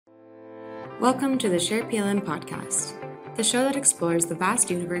Welcome to the Share PLM podcast, the show that explores the vast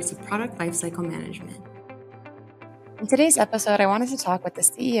universe of product lifecycle management. In today's episode, I wanted to talk with the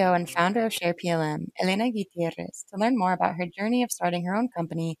CEO and founder of Share PLM, Elena Gutierrez, to learn more about her journey of starting her own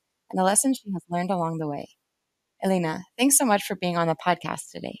company and the lessons she has learned along the way. Elena, thanks so much for being on the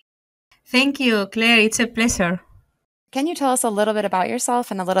podcast today. Thank you, Claire. It's a pleasure. Can you tell us a little bit about yourself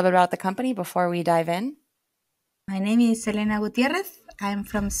and a little bit about the company before we dive in? My name is Elena Gutierrez. I'm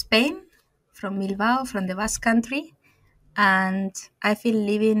from Spain, from Bilbao, from the Basque Country, and I've been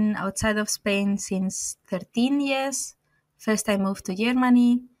living outside of Spain since 13 years. First, I moved to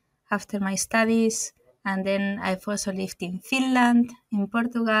Germany after my studies, and then I've also lived in Finland, in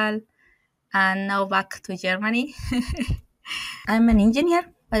Portugal, and now back to Germany. I'm an engineer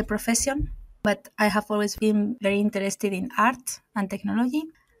by profession, but I have always been very interested in art and technology.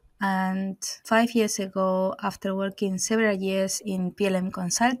 And 5 years ago, after working several years in PLM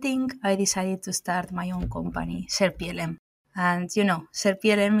consulting, I decided to start my own company, Share PLM. And Share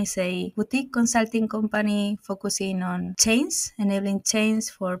PLM is a boutique consulting company focusing on change, enabling change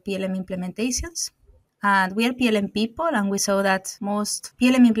for PLM implementations. And we are PLM people, and we saw that most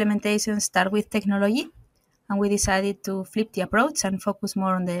PLM implementations start with technology. And we decided to flip the approach and focus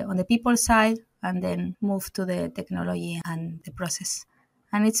more on the people side, and then move to the technology and the process.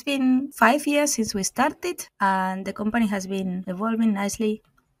 And it's been 5 years since we started, and the company has been evolving nicely,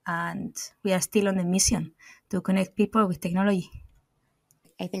 and we are still on the mission to connect people with technology.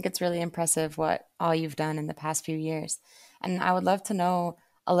 I think it's really impressive what all you've done in the past few years. And I would love to know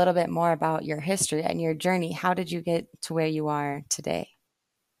a little bit more about your history and your journey. How did you get to where you are today?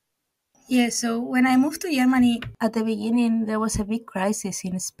 Yeah, so when I moved to Germany, at the beginning, there was a big crisis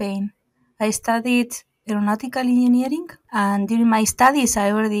in Spain. I studied aeronautical engineering, and during my studies,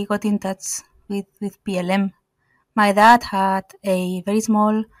 I already got in touch with PLM. My dad had a very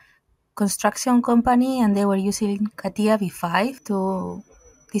small construction company, and they were using CATIA V5 to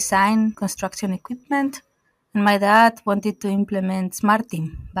design construction equipment. And my dad wanted to implement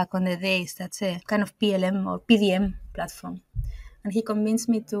SmartTeam back on the days. That's a kind of PLM or PDM platform. And he convinced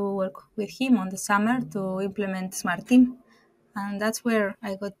me to work with him on the summer to implement SmartTeam. And that's where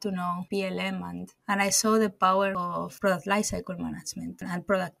I got to know PLM, and I saw the power of product lifecycle management and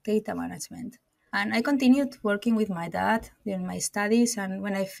product data management. And I continued working with my dad during my studies, and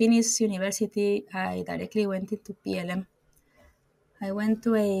when I finished university, I directly went into PLM. I went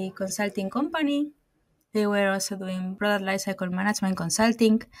to a consulting company. They were also doing product lifecycle management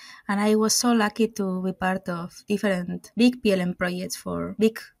consulting, and I was so lucky to be part of different big PLM projects for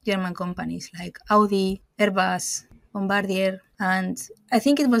big German companies like Audi, Airbus, Bombardier. And I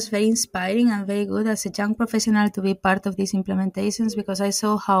think it was very inspiring and very good as a young professional to be part of these implementations, because I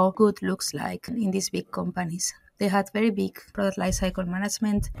saw how good looks like in these big companies. They had very big product lifecycle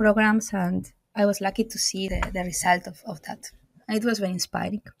management programs, and I was lucky to see the result of that. And it was very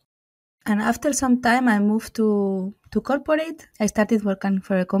inspiring. And after some time, I moved to corporate. I started working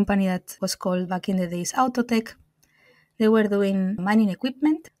for a company that was called back in the days Autotech. They were doing mining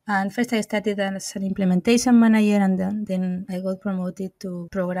equipment. And first I started as an implementation manager, and then I got promoted to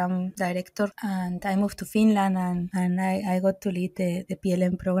program director. And I moved to Finland, and I got to lead the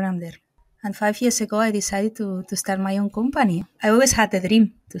PLM program there. And 5 years ago, I decided to start my own company. I always had the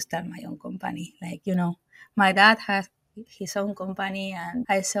dream to start my own company. My dad has his own company, and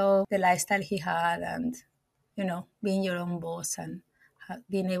I saw the lifestyle he had, and being your own boss and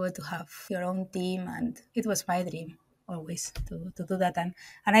being able to have your own team, and it was my dream always to do that, and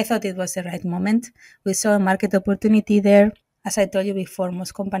I thought it was the right moment. We saw a market opportunity there. As I told you before,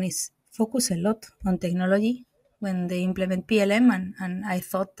 most companies focus a lot on technology when they implement PLM, and I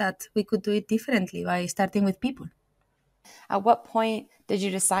thought that we could do it differently by starting with people. At what point did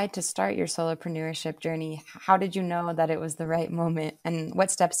you decide to start your solopreneurship journey? How did you know that it was the right moment? And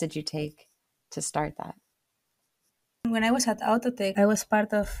what steps did you take to start that? When I was at Autotech, I was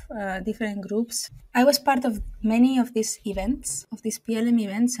part of different groups. I was part of many of these events, of these PLM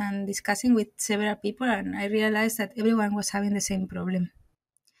events, and discussing with several people, and I realized that everyone was having the same problem.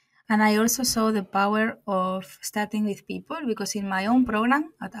 And I also saw the power of starting with people, because in my own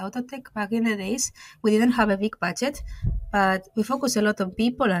program at Autotech back in the days, we didn't have a big budget, but we focused a lot on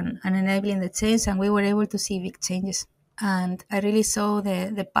people and enabling the change, and we were able to see big changes. And I really saw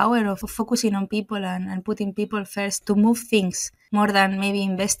the power of focusing on people and putting people first to move things, more than maybe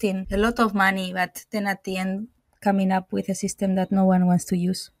investing a lot of money, but then at the end coming up with a system that no one wants to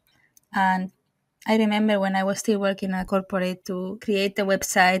use. And I remember when I was still working at corporate to create a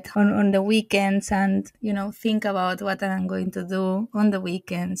website on the weekends and, think about what I'm going to do on the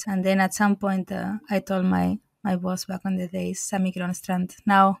weekends. And then at some point, I told my boss back on the days, Sammy Gronstrand,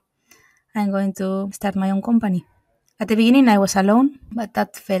 now I'm going to start my own company. At the beginning, I was alone, but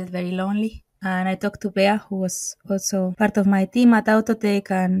that felt very lonely. And I talked to Bea, who was also part of my team at Autotech,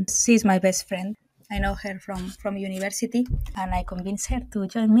 and she's my best friend. I know her from university, and I convinced her to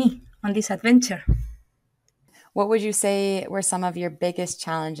join me on this adventure. What would you say were some of your biggest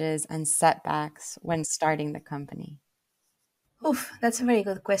challenges and setbacks when starting the company? Oof, that's a very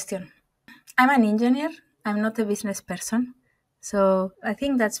good question. I'm an engineer. I'm not a business person. So I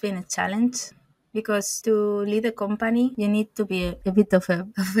think that's been a challenge because to lead a company, you need to be a bit of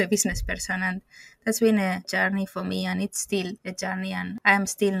of a business person. And that's been a journey for me. And it's still a journey. And I am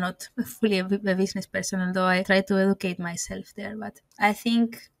still not fully a business person, although I try to educate myself there. But I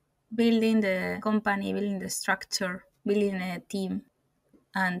think building the company, building the structure, building a team,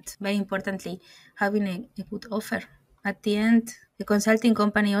 and very importantly, having a good offer. At the end, the consulting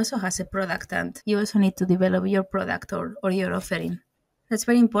company also has a product, and you also need to develop your product or your offering. That's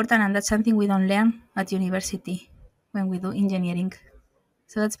very important, and that's something we don't learn at university when we do engineering.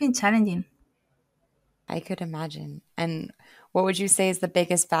 So that's been challenging. I could imagine. And what would you say is the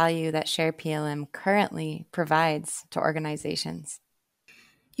biggest value that Share PLM currently provides to organizations?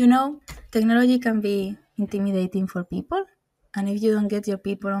 You know, technology can be intimidating for people, and if you don't get your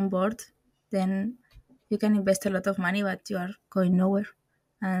people on board, then you can invest a lot of money, but you are going nowhere.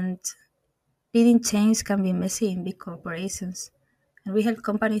 And leading change can be messy in big corporations, and we help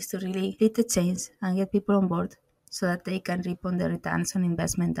companies to really lead the change and get people on board so that they can reap on the returns on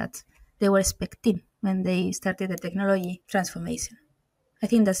investment that they were expecting when they started the technology transformation. I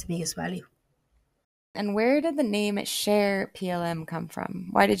think that's the biggest value. And where did the name Share PLM come from?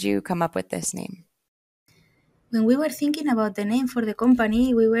 Why did you come up with this name? When we were thinking about the name for the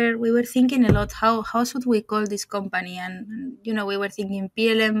company, we were thinking a lot how should we call this company, and we were thinking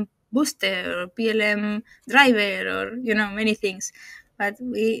PLM booster or PLM driver or many things, but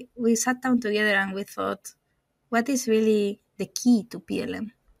we sat down together and we thought, what is really the key to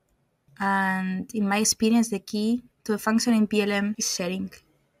PLM? And in my experience, the key to a functioning PLM is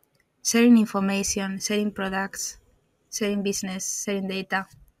sharing information, sharing products, sharing business, sharing data,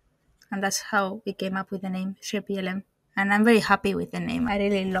 and that's how we came up with the name Share PLM. And I'm very happy with the name. I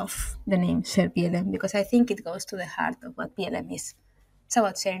really love the name Share PLM because I think it goes to the heart of what PLM is. It's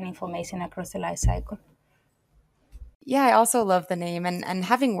about sharing information across the life cycle. Yeah, I also love the name. And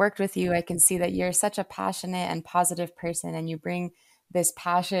having worked with you, I can see that you're such a passionate and positive person, and you bring this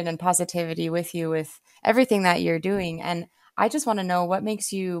passion and positivity with you with everything that you're doing. And I just want to know what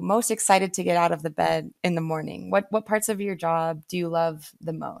makes you most excited to get out of the bed in the morning? What parts of your job do you love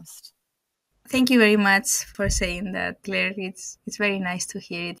the most? Thank you very much for saying that, Claire. It's very nice to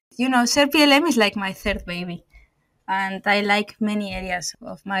hear it. Share PLM is like my third baby, and I like many areas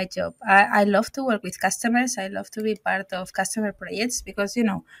of my job. I love to work with customers. I love to be part of customer projects because,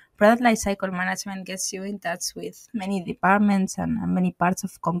 product lifecycle management gets you in touch with many departments and many parts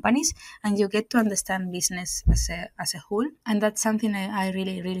of companies, and you get to understand business as a whole. And that's something I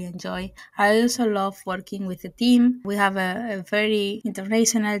really, really enjoy. I also love working with a team. We have a very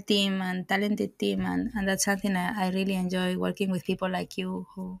international team and talented team, and that's something I really enjoy working with people like you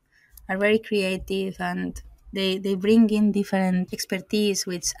who are very creative and they bring in different expertise,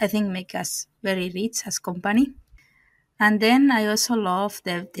 which I think make us very rich as company. And then I also love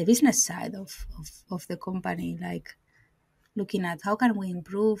the business side of the company, like looking at how can we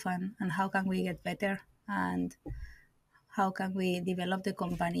improve and how can we get better and how can we develop the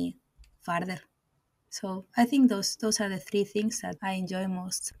company further. So I think those are the three things that I enjoy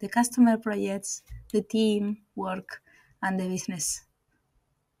most: the customer projects, the team work, and the business.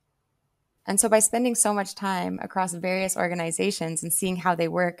 And so, by spending so much time across various organizations and seeing how they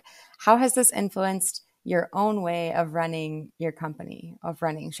work, how has this influenced your own way of running your company, of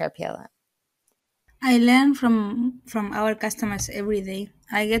running Share PLM? I learn from our customers every day.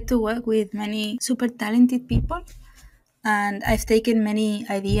 I get to work with many super talented people, and I've taken many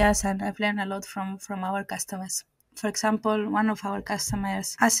ideas and I've learned a lot from our customers. For example, one of our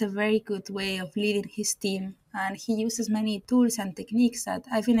customers has a very good way of leading his team, and he uses many tools and techniques that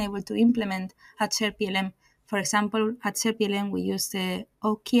I've been able to implement at SharePLM. For example, at SharePLM, we use the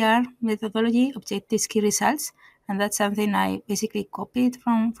OKR methodology, Objectives Key Results, and that's something I basically copied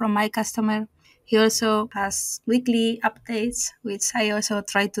from my customer. He also has weekly updates, which I also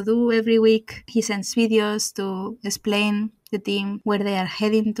try to do every week. He sends videos to explain the team where they are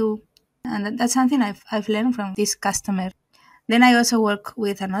heading to. And that's something I've learned from this customer. Then I also work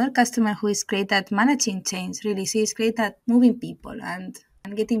with another customer who is great at managing change, really. She is great at moving people and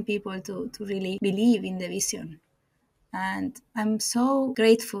getting people to really believe in the vision. And I'm so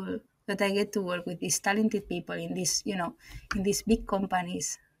grateful that I get to work with these talented people in these big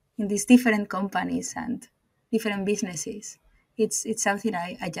companies in these different companies and different businesses. It's something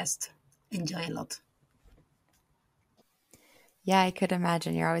I just enjoy a lot. Yeah, I could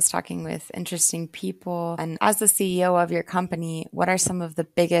imagine you're always talking with interesting people. And as the CEO of your company, what are some of the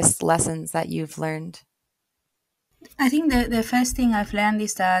biggest lessons that you've learned? I think the first thing I've learned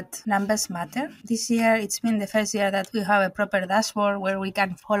is that numbers matter. This year, it's been the first year that we have a proper dashboard where we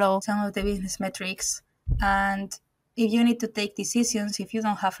can follow some of the business metrics. And if you need to take decisions, if you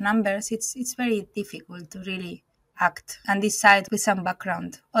don't have numbers, it's very difficult to really act and decide with some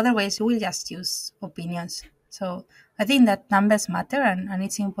background. Otherwise, you will just use opinions. So I think that numbers matter, and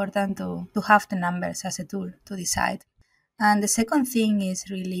it's important to have the numbers as a tool to decide. And the second thing is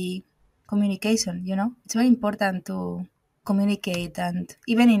really communication, It's very important to communicate, and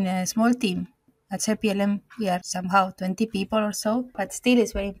even in a small team. At CPLM, we are somehow 20 people or so, but still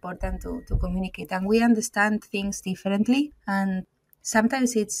it's very important to communicate. And we understand things differently. And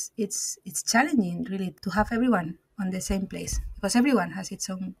sometimes it's challenging really to have everyone on the same place because everyone has its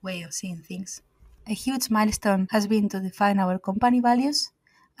own way of seeing things. A huge milestone has been to define our company values,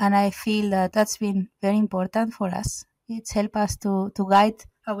 and I feel that that's been very important for us. It's helped us to guide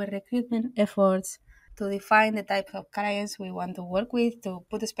our recruitment efforts, to define the type of clients we want to work with, to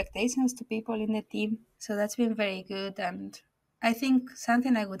put expectations to people in the team. So that's been very good. And I think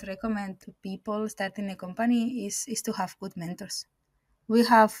something I would recommend to people starting a company is to have good mentors. We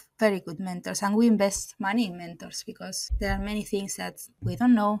have very good mentors, and we invest money in mentors because there are many things that we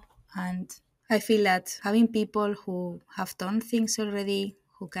don't know. And I feel that having people who have done things already,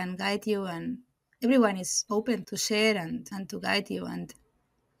 who can guide you, and everyone is open to share and to guide you. And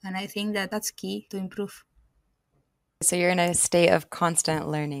I think that that's key to improve. So you're in a state of constant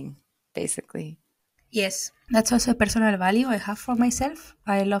learning, basically. Yes, that's also a personal value I have for myself.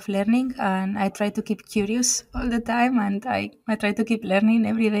 I love learning, and I try to keep curious all the time, and I try to keep learning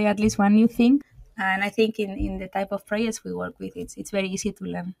every day at least one new thing. And I think in the type of projects we work with, it's very easy to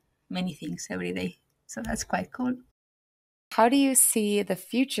learn many things every day. So that's quite cool. How do you see the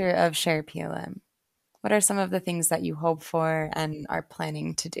future of Share PLM? What are some of the things that you hope for and are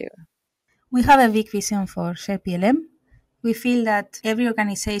planning to do? We have a big vision for Share PLM. We feel that every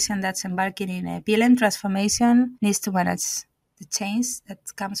organization that's embarking in a PLM transformation needs to manage the change that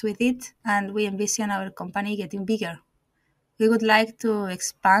comes with it, and we envision our company getting bigger. We would like to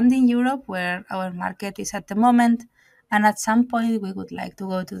expand in Europe, where our market is at the moment, and at some point we would like to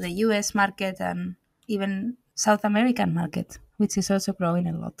go to the US market and even South American market, which is also growing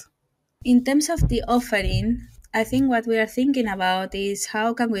a lot. In terms of the offering, I think what we are thinking about is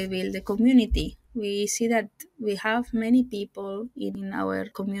how can we build a community. We see that we have many people in our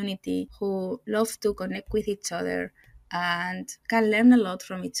community who love to connect with each other and can learn a lot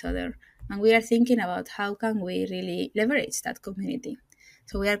from each other. And we are thinking about how can we really leverage that community.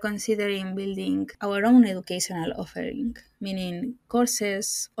 So we are considering building our own educational offering, meaning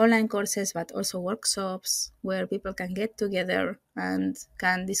courses, online courses, but also workshops where people can get together and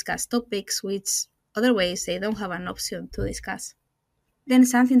can discuss topics which otherwise they don't have an option to discuss. Then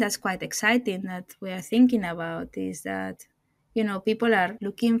something that's quite exciting that we are thinking about is that, people are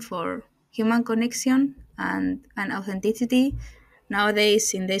looking for human connection and authenticity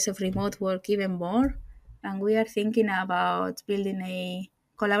nowadays in days of remote work even more. And we are thinking about building a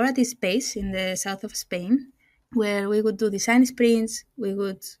collaborative space in the south of Spain where we would do design sprints, we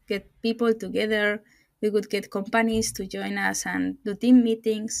would get people together, we would get companies to join us and do team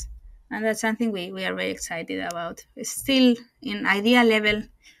meetings. And that's something we are very excited about. It's still in idea level,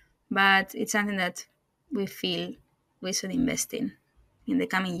 but it's something that we feel we should invest in the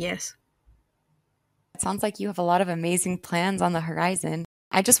coming years. It sounds like you have a lot of amazing plans on the horizon.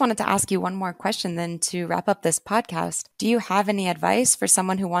 I just wanted to ask you one more question then to wrap up this podcast. Do you have any advice for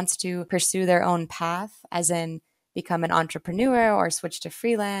someone who wants to pursue their own path, as in become an entrepreneur or switch to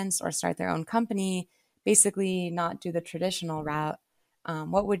freelance or start their own company, basically not do the traditional route?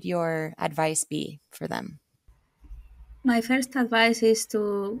 What would your advice be for them? My first advice is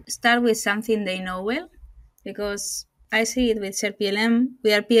to start with something they know well, because I see it with Share PLM.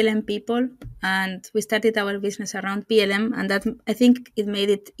 We are PLM people, and we started our business around PLM, and that I think it made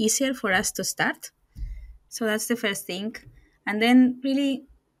it easier for us to start. So that's the first thing. And then really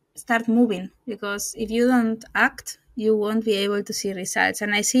start moving, because if you don't act, you won't be able to see results.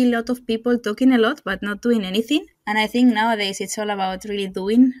 And I see a lot of people talking a lot but not doing anything. And I think nowadays it's all about really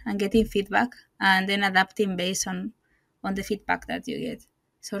doing and getting feedback and then adapting based on the feedback that you get.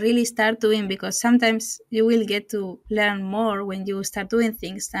 So really start doing, because sometimes you will get to learn more when you start doing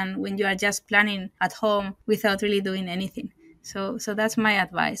things than when you are just planning at home without really doing anything. So that's my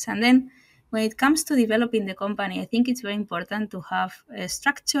advice. And then when it comes to developing the company, I think it's very important to have a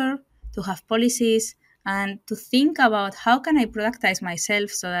structure, to have policies, and to think about how can I productize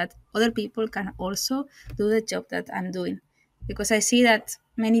myself so that other people can also do the job that I'm doing. Because I see that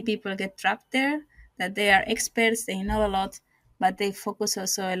many people get trapped there, that they are experts, they know a lot, but they focus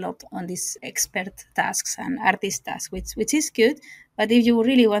also a lot on these expert tasks and artist tasks, which is good. But if you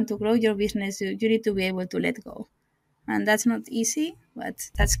really want to grow your business, you need to be able to let go. And that's not easy, but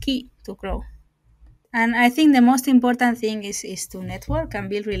that's key to grow. And I think the most important thing is to network and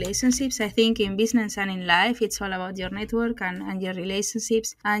build relationships. I think in business and in life, it's all about your network and your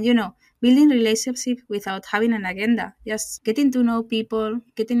relationships. And, building relationships without having an agenda, just getting to know people,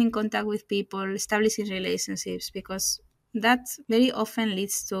 getting in contact with people, establishing relationships, because that very often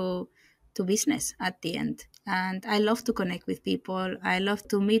leads to business at the end. And I love to connect with people. I love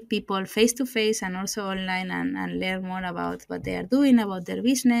to meet people face to face and also online and learn more about what they are doing, about their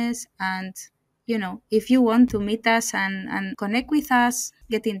business. And if you want to meet us and connect with us,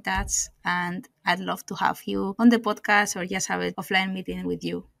 get in touch. And I'd love to have you on the podcast or just have an offline meeting with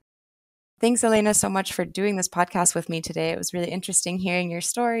you. Thanks, Elena, so much for doing this podcast with me today. It was really interesting hearing your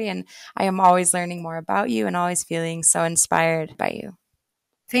story, and I am always learning more about you and always feeling so inspired by you.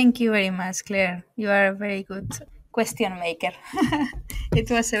 Thank you very much, Claire. You are a very good question maker.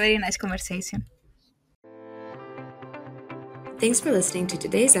 It was a very nice conversation. Thanks for listening to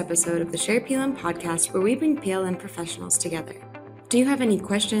today's episode of the Share PLM podcast, where we bring PLM professionals together. Do you have any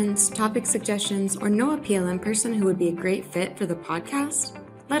questions, topic suggestions, or know a PLM person who would be a great fit for the podcast?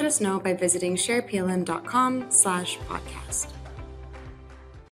 Let us know by visiting shareplm.com/podcast.